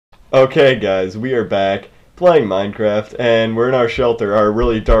Okay, guys, we are back playing Minecraft, and we're in our shelter, our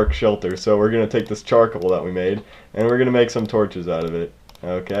really dark shelter. So we're gonna take this charcoal that we made, and we're gonna make some torches out of it.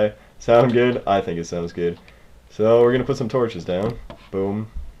 Okay, sound good? I think it sounds good. So we're gonna put some torches down.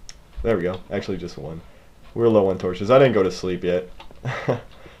 Boom. There we go. Actually, just one. We're low on torches. I didn't go to sleep yet.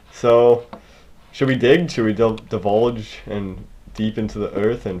 So, should we dig? Should we divulge and deep into the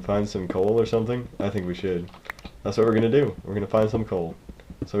earth and find some coal or something? I think we should. That's what we're gonna do. We're gonna find some coal.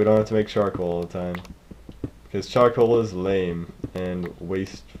 So we don't have to make charcoal all the time. Because charcoal is lame and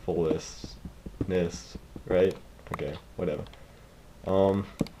wastefulness, right? Okay, whatever.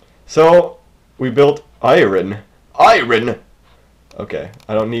 So we built iron. Iron! Okay,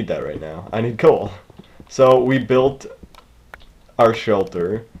 I don't need that right now. I need coal. So we built our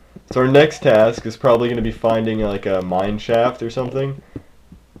shelter. So our next task is probably going to be finding like a mine shaft or something.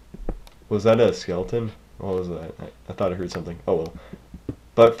 Was that a skeleton? What was that? I thought I heard something. Oh well.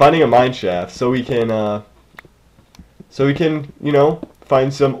 But finding a mine shaft so we can, you know,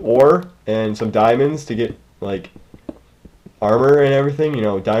 find some ore and some diamonds to get, like, armor and everything. You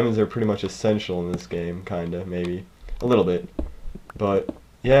know, diamonds are pretty much essential in this game, kinda, maybe. A little bit. But,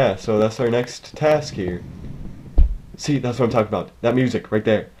 yeah, so that's our next task here. See, that's what I'm talking about. That music, right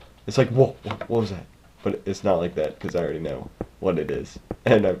there. It's like, whoa, what was that? But it's not like that, because I already know what it is.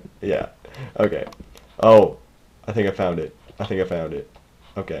 And, yeah. Okay. Oh, I think I found it. I think I found it.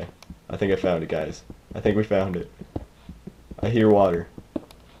 Okay, I think I found it, guys. I think we found it. I hear water.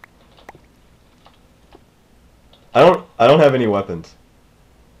 I don't have any weapons.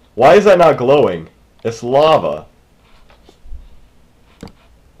 Why is that not glowing? It's lava.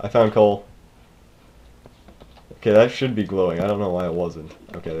 I found coal. Okay, that should be glowing. I don't know why it wasn't.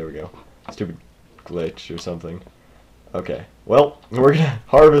 Okay, there we go. Stupid glitch or something. Okay, well, we're gonna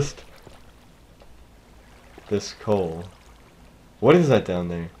harvest this coal. What is that down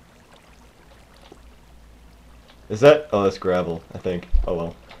there? Is that... Oh, that's gravel, I think. Oh,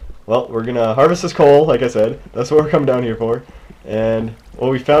 well. Well, we're gonna harvest this coal, like I said. That's what we're coming down here for. And,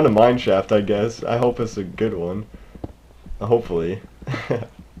 well, we found a mine shaft, I guess. I hope it's a good one. Hopefully.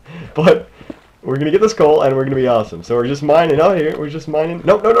 But, we're gonna get this coal, and we're gonna be awesome. So we're just mining out here. We're just mining...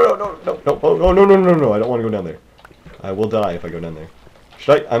 No, no, no, no, no, no, no, oh, no, no, no, no, no. I don't want to go down there. I will die if I go down there.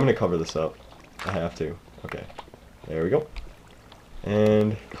 Should I... I'm gonna cover this up. I have to. Okay. There we go.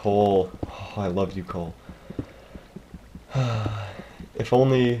 And coal. Oh, I love you, coal. If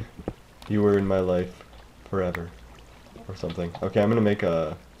only you were in my life forever. Or something. Okay, I'm gonna make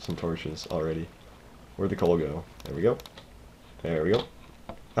some torches already. Where'd the coal go? There we go. There we go.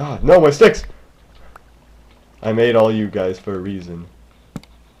 Ah, no, my sticks! I made all you guys for a reason.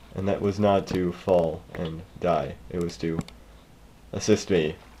 And that was not to fall and die. It was to assist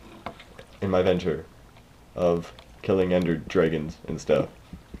me in my venture of killing ender dragons and stuff.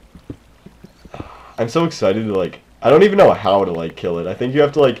 I'm so excited to, like, I don't even know how to, like, kill it. I think you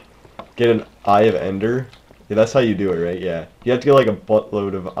have to, like, get an Eye of Ender. Yeah, that's how you do it, right? Yeah. You have to get, like, a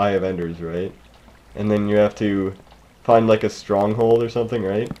buttload of Eye of Enders, right? And then you have to find, like, a stronghold or something,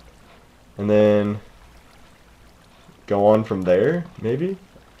 right? And then go on from there, maybe?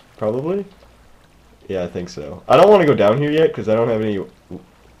 Probably? Yeah, I think so. I don't want to go down here yet, because I don't have any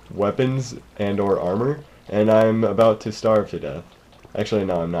weapons and or armor. And I'm about to starve to death. Actually,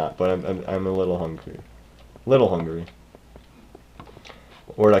 no, I'm not. But I'm a little hungry. Little hungry.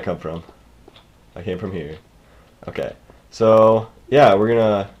 Where'd I come from? I came from here. Okay. So yeah, we're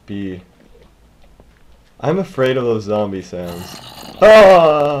gonna be. I'm afraid of those zombie sounds.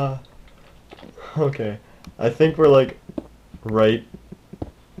 Ah. Okay. I think we're like right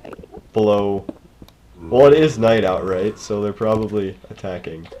below. Well, it is night out, right? So they're probably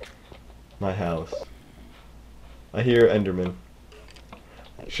attacking my house. I hear Enderman.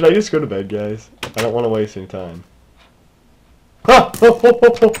 Should I just go to bed, guys? I don't want to waste any time. Ah! Oh, oh,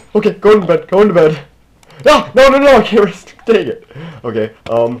 oh, oh. Okay, go into bed, go into bed. Ah! No, no, no, I can't rest. Dang it. Okay,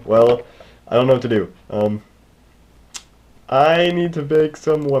 well, I don't know what to do. I need to make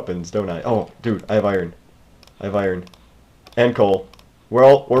some weapons, don't I? Oh, dude, I have iron. I have iron. And coal.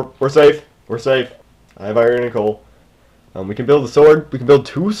 We're safe. We're safe. I have iron and coal. We can build a sword. We can build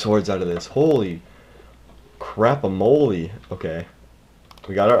 2 swords out of this. Holy crap-a-moly. Okay.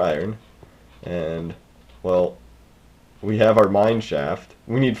 We got our iron. And, well, we have our mine shaft.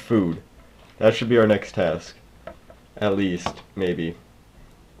 We need food. That should be our next task. At least, maybe.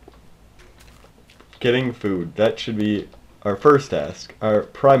 Getting food. That should be our first task. Our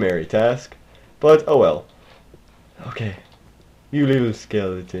primary task. But, oh well. Okay. You little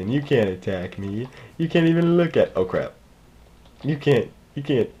skeleton. You can't attack me. You can't even look at... Oh, crap. You can't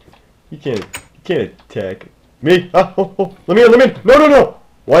attack me. Ah, oh, oh. Let me in. No, no, no.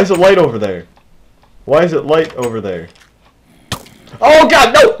 Why is it light over there? Why is it light over there? Oh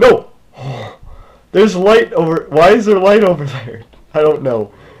god, no! No! There's light over... Why is there light over there? I don't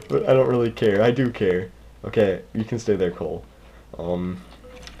know. But I don't really care. I do care. Okay, you can stay there, Cole.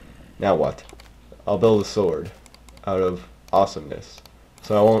 Now what? I'll build a sword out of awesomeness,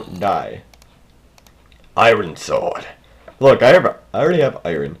 so I won't die. Iron sword. Look, I already have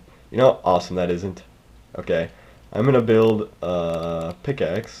iron. You know how awesome that isn't? Okay, I'm gonna build a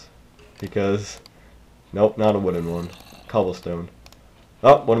pickaxe because... Nope, not a wooden one. Cobblestone.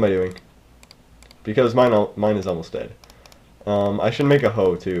 Oh, what am I doing? Because mine is almost dead. I should make a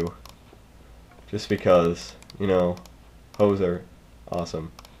hoe too. Just because, you know, hoes are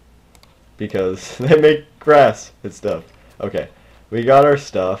awesome. Because they make grass and stuff. Okay, we got our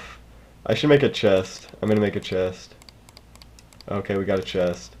stuff. I should make a chest. I'm gonna make a chest. Okay, we got a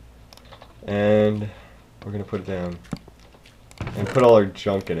chest. And we're gonna put it down. And put all our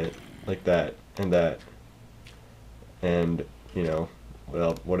junk in it. Like that, and that. And, you know,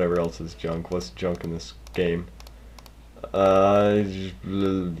 well, whatever else is junk. What's junk in this game? Put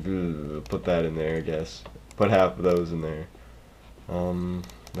that in there, I guess. Put half of those in there.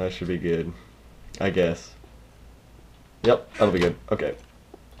 That should be good, I guess. Yep, that'll be good. Okay.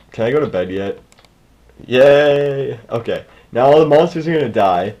 Can I go to bed yet? Yay! Okay. Now all the monsters are gonna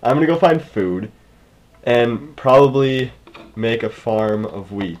die. I'm gonna go find food. And probably make a farm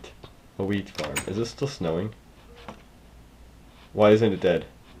of wheat. A wheat farm. Is this still snowing? Why isn't it dead?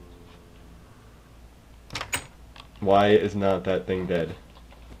 Why is not that thing dead?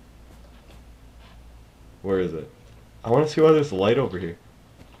 Where is it? I want to see why there's light over here.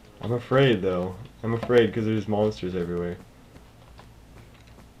 I'm afraid, though. I'm afraid because there's monsters everywhere.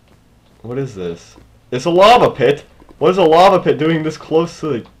 What is this? It's a lava pit! What is a lava pit doing this close to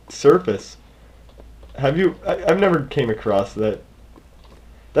the surface? Have you... I've never came across that.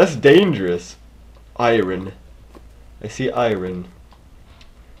 That's dangerous. Iron. I see iron.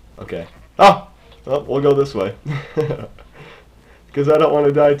 Okay. Ah! Well, we'll go this way. Because I don't want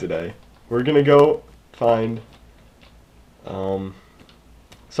to die today. We're gonna go find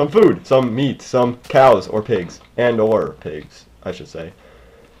some food, some meat, some cows or pigs, or pigs, I should say.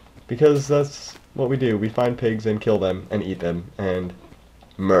 Because that's what we do. We find pigs and kill them and eat them and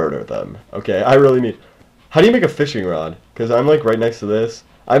murder them. Okay, I really need... How do you make a fishing rod? Because I'm like right next to this.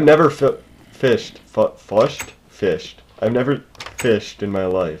 I've never fished. I've never fished in my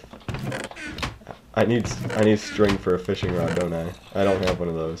life. I need string for a fishing rod, don't I? I don't have one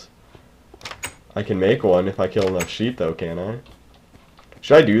of those. I can make one if I kill enough sheep, though, can't I?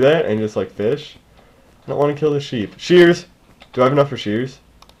 Should I do that and just, like, fish? I don't want to kill the sheep. Shears! Do I have enough for shears?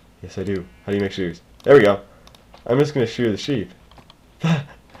 Yes, I do. How do you make shears? There we go. I'm just going to shear the sheep.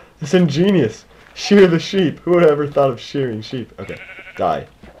 That's ingenious. Shear the sheep. Who would have ever thought of shearing sheep? Okay. Die.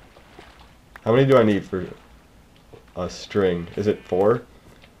 How many do I need for a string? Is it 4?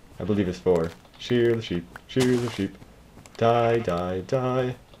 I believe it's 4. Shear the sheep. Shear the sheep. Die, die,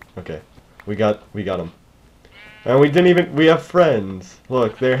 die. Okay. We got them. And we have friends.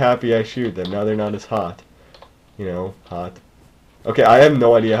 Look, they're happy I sheared them. Now they're not as hot. You know, hot. Okay, I have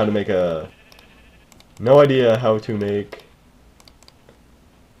no idea how to make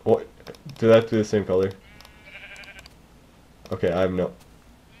what? Do that do the same color? Okay, I have no...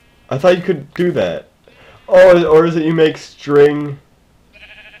 I thought you could do that. Oh, or is it you make string...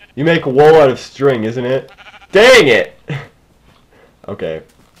 You make wool out of string, isn't it? Dang it! Okay.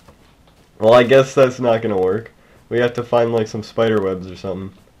 Well, I guess that's not gonna work. We have to find, like, some spider webs or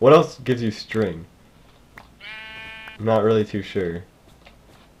something. What else gives you string? I'm not really too sure.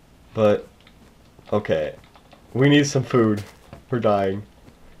 But, okay. We need some food. We're dying.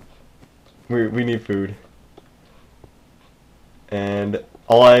 We need food. And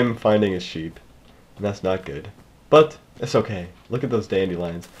all I'm finding is sheep. And that's not good. But, it's okay. Look at those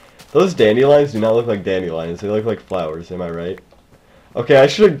dandelions. Those dandelions do not look like dandelions. They look like flowers, am I right? Okay, I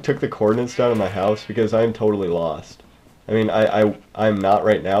should have took the coordinates down in my house because I'm totally lost. I mean, I'm not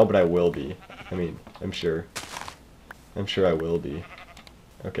right now, but I will be. I mean, I'm sure. I'm sure I will be.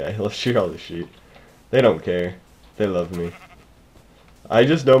 Okay, let's shoot all the sheep. They don't care. They love me. I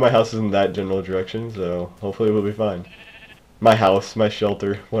just know my house is in that general direction, so hopefully we'll be fine. My house, my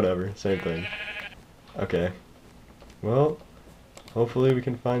shelter, whatever, same thing. Okay. Well, hopefully we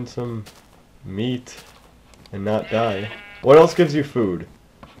can find some meat and not die. What else gives you food?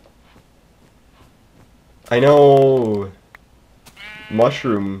 I know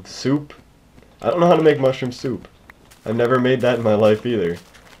mushroom soup. I don't know how to make mushroom soup. I've never made that in my life either,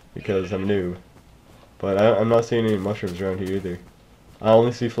 because I'm new. But I'm not seeing any mushrooms around here either. I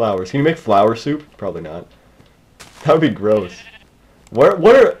only see flowers. Can you make flower soup? Probably not. That would be gross.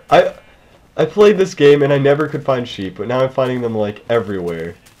 What are I played this game and I never could find sheep, but now I'm finding them like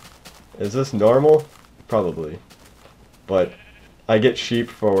everywhere. Is this normal? Probably. But I get sheep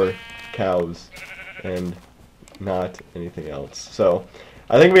for cows and not anything else. So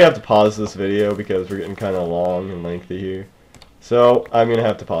I think we have to pause this video because we're getting kind of long and lengthy here. So I'm going to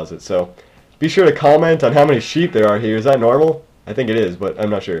have to pause it. So be sure to comment on how many sheep there are here. Is that normal? I think it is, but I'm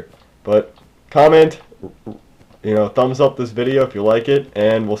not sure. But comment, thumbs up this video if you like it,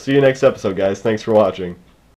 and we'll see you next episode, guys. Thanks for watching.